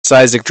It's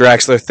Isaac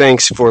Draxler.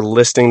 Thanks for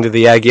listening to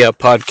the Aggie Up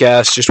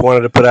podcast. Just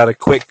wanted to put out a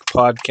quick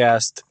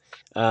podcast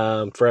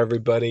for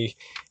everybody.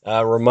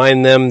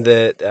 Remind them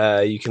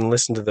that you can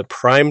listen to the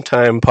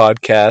Primetime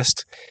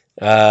podcast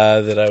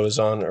that I was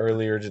on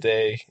earlier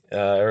today,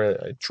 or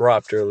I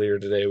dropped earlier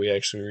today. We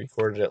actually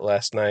recorded it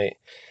last night.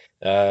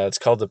 It's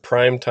called the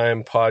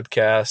Primetime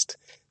podcast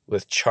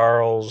with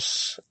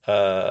Charles,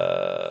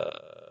 what's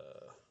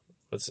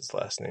his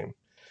last name?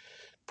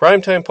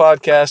 Primetime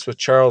podcast with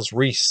Charles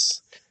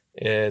Reese.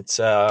 It's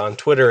on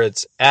Twitter.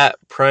 It's at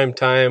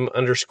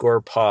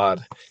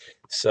primetime_pod.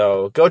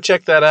 So go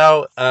check that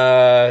out.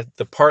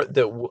 The part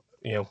that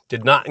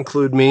did not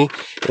include me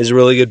is a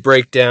really good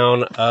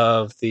breakdown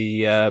of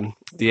the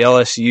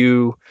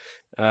LSU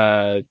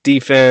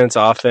defense,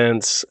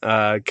 offense,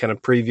 kind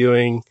of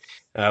previewing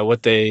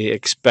what they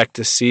expect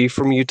to see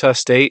from Utah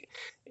State,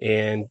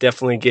 and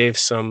definitely gave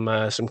some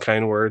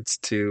kind words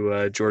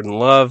to Jordan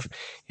Love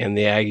and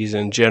the Aggies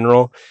in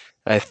general.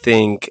 I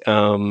think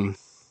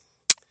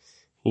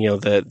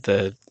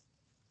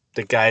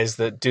the guys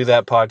that do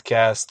that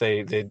podcast,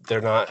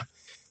 they're not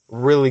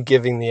really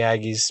giving the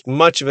Aggies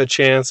much of a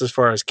chance as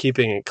far as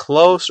keeping it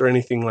close or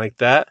anything like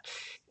that.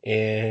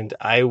 And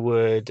I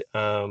would,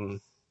 I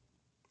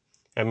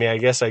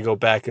guess I go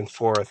back and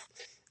forth.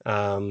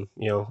 You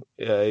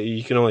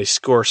can only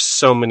score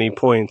so many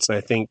points, and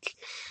I think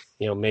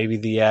maybe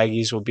the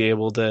Aggies will be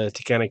able to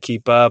kind of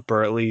keep up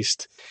or at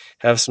least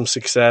have some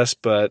success.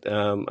 But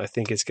I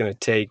think it's going to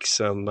take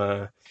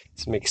some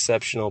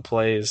exceptional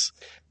plays,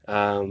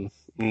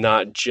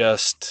 not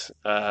just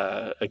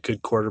a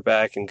good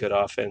quarterback and good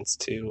offense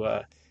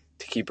to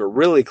keep it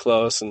really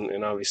close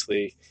and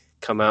obviously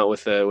come out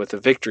with a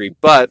victory.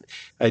 But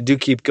I do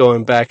keep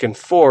going back and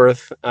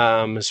forth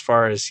as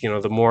far as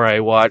the more I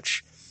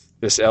watch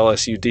this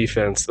LSU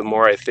defense, the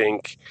more I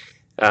think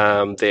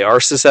they are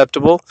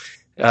susceptible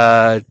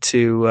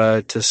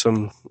to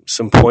some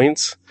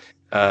points.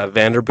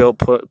 Vanderbilt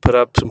put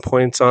up some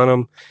points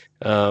on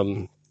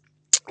them.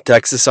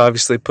 Texas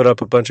obviously put up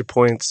a bunch of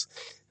points.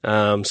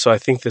 So I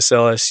think this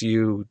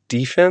LSU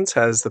defense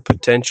has the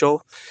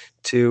potential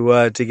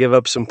to give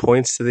up some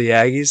points to the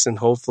Aggies, and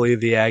hopefully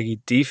the Aggie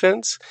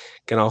defense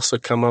can also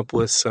come up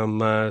with some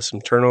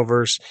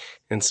turnovers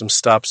and some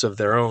stops of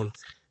their own,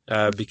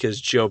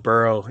 because Joe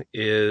Burrow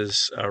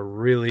is a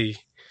really,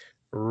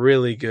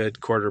 really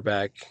good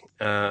quarterback.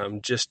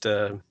 Just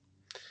a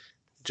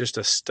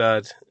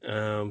stud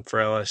for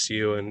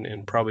LSU,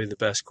 and probably the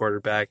best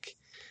quarterback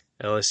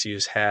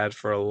LSU's had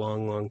for a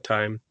long, long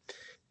time.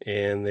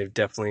 And they've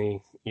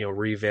definitely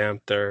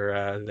revamped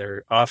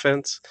their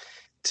offense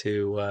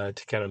to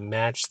kind of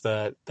match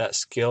that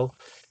skill,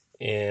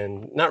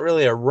 and not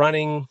really a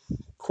running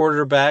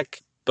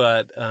quarterback,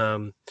 but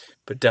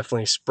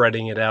definitely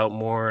spreading it out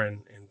more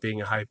and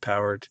being a high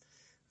powered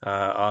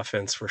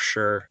offense for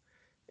sure.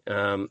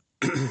 So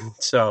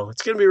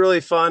it's going to be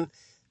really fun.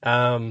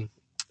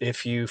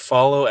 If you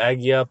follow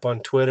Aggie Up on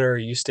Twitter, or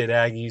U State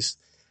Aggies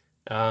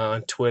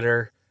on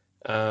Twitter,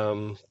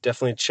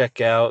 definitely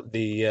check out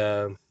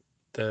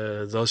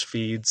those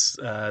feeds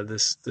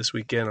this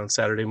weekend on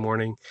Saturday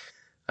morning,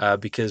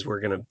 because we're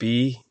going to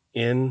be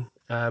in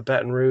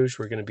Baton Rouge.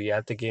 We're going to be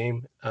at the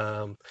game.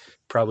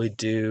 Probably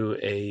do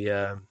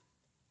a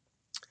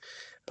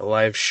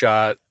live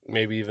shot,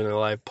 maybe even a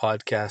live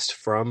podcast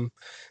from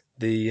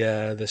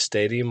the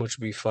stadium, which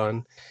would be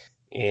fun,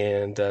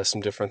 and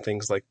some different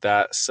things like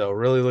that. So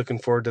really looking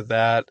forward to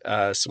that.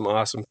 Some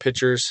awesome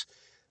pictures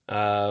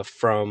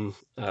from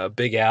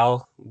Big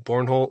Al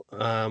Bornholt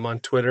on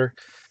Twitter.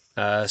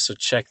 So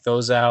check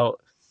those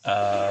out.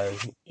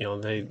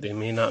 They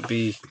may not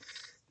be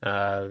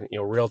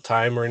real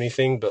time or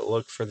anything, but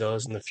look for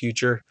those in the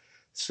future.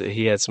 So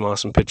he had some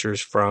awesome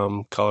pictures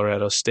from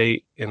Colorado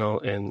State,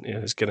 and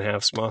is going to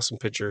have some awesome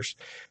pictures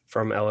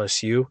from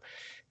LSU.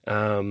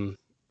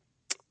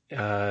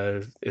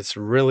 It's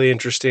really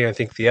interesting. I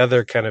think the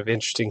other kind of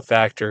interesting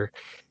factor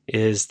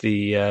is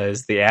the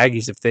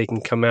Aggies, if they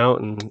can come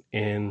out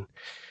and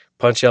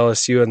punch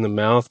LSU in the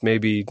mouth,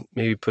 maybe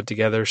put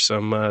together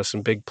some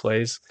big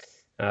plays.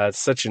 It's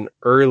such an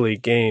early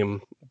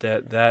game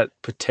that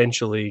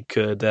potentially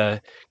could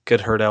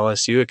hurt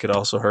LSU. It could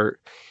also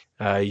hurt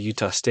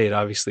Utah State,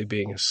 obviously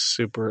being a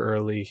super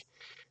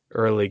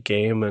early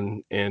game,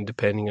 and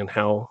depending on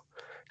how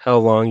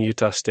long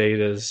Utah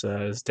State is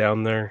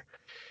down there,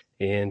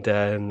 and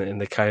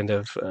the kind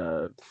of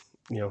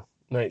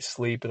night's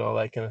sleep and all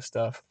that kind of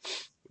stuff.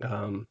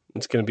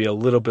 It's going to be a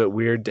little bit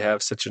weird to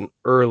have such an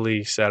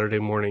early Saturday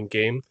morning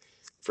game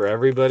for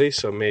everybody.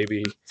 So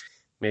maybe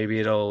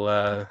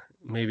that'll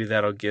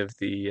give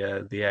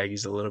the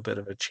Aggies a little bit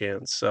of a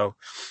chance. So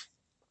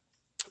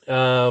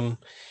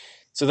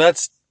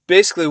that's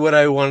basically what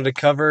I wanted to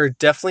cover.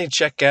 Definitely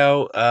check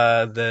out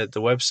the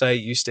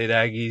website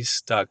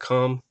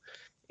ustateaggies.com,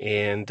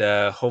 and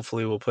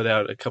hopefully we'll put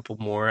out a couple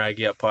more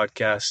Aggie Up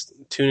podcasts.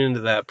 Tune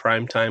into that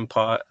Primetime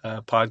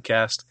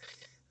podcast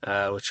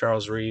with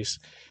Charles Reese.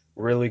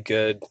 Really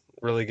good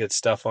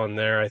stuff on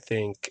there. I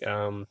think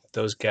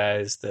those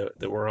guys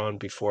that were on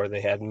before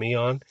they had me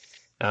on,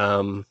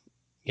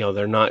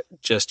 they're not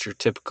just your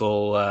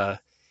typical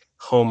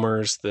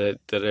homers that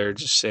are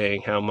just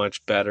saying how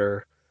much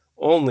better,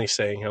 only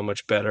saying how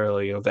much better,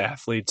 the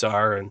athletes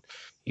are, and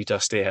Utah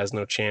State has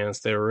no chance.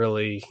 They're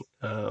really,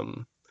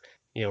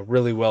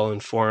 really well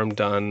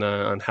informed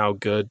on how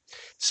good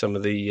some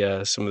of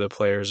the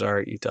players are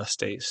at Utah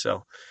State.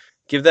 So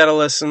give that a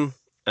listen.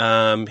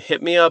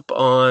 Hit me up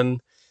on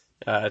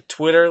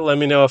Twitter. Let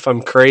me know if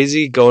I'm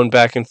crazy going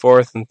back and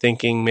forth and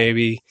thinking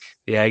maybe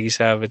the Aggies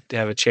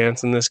have a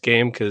chance in this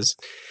game, because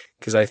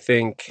I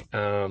think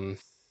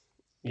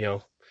you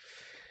know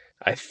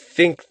I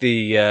think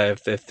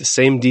if the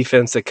same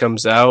defense that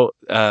comes out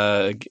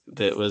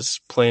that was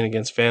playing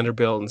against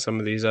Vanderbilt and some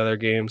of these other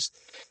games,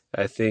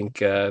 I think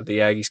the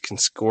Aggies can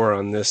score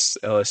on this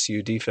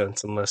LSU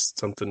defense unless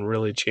something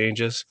really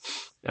changes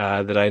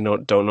that I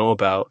don't know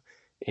about,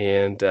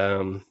 and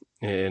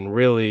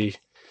really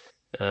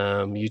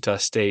Utah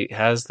State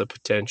has the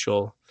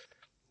potential.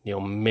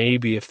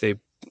 Maybe if they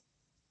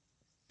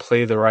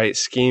play the right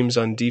schemes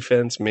on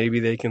defense, maybe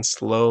they can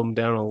slow them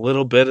down a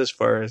little bit as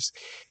far as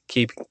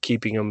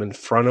keeping them in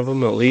front of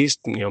them, at least,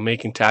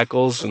 making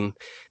tackles and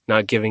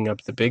not giving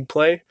up the big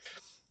play.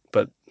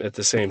 But at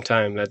the same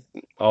time, that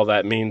all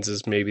that means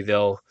is maybe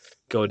they'll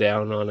go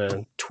down on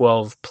a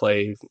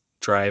 12-play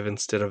drive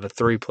instead of a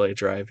 3-play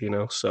drive,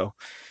 So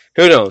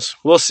who knows?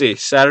 We'll see.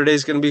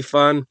 Saturday's going to be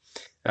fun.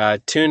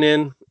 Tune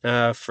in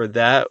for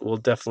that. We'll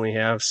definitely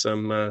have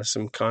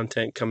some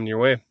content coming your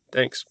way.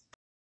 Thanks.